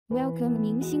Welcome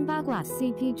明星八卦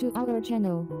CP to our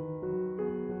channel。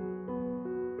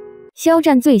肖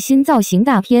战最新造型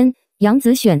大片，杨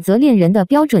紫选择恋人的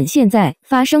标准现在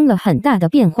发生了很大的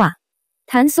变化。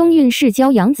谭松韵是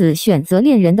教杨紫选择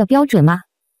恋人的标准吗？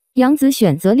杨紫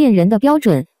选择恋人的标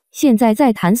准，现在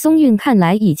在谭松韵看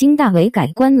来已经大为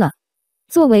改观了。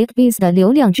作为Cbiz的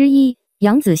流量之一，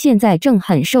杨紫现在正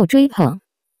很受追捧。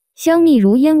香蜜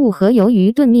如烟雾和鱿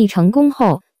鱼炖蜜成功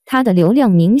后，她的流量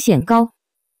明显高。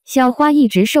小花一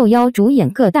直受邀主演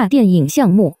各大电影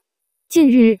项目。近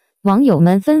日，网友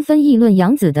们纷纷议论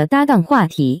杨紫的搭档话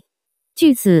题。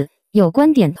据此，有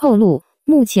观点透露，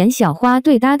目前小花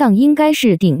对搭档应该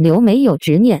是顶流没有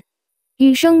执念。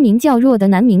与声名较弱的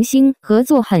男明星合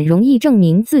作很容易证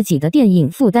明自己的电影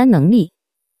负担能力。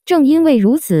正因为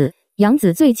如此，杨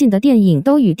紫最近的电影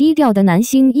都与低调的男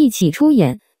星一起出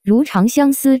演，如长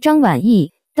相思张晚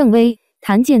意、邓威、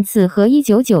谭健次和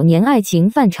1999年爱情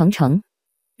范丞丞。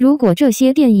如果这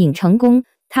些电影成功，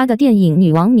她的电影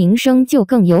女王名声就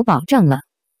更有保障了。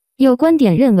有观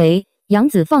点认为，杨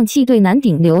紫放弃对男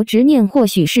顶流执念，或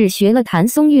许是学了谭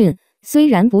松韵。虽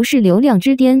然不是流量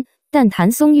之巅，但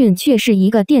谭松韵却是一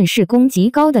个电视宫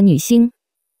极高的女星。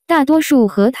大多数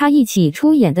和她一起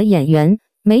出演的演员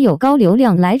没有高流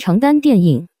量来承担电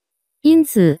影，因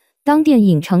此当电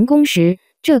影成功时，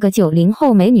这个90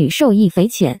后美女受益匪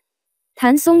浅。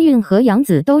谭松韵和杨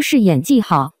紫都是演技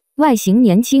好、外形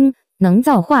年轻、能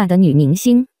造化的女明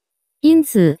星，因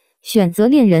此选择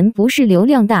恋人不是流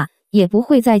量大，也不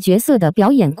会在角色的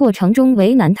表演过程中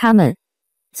为难他们。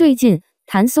最近，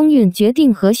谭松韵决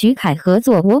定和徐凯合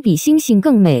作《我比星星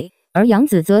更美》，而杨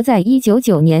紫则在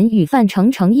1999年与范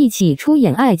丞丞一起出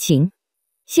演爱情。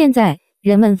现在，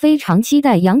人们非常期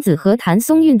待杨紫和谭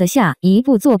松韵的下一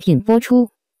部作品播出。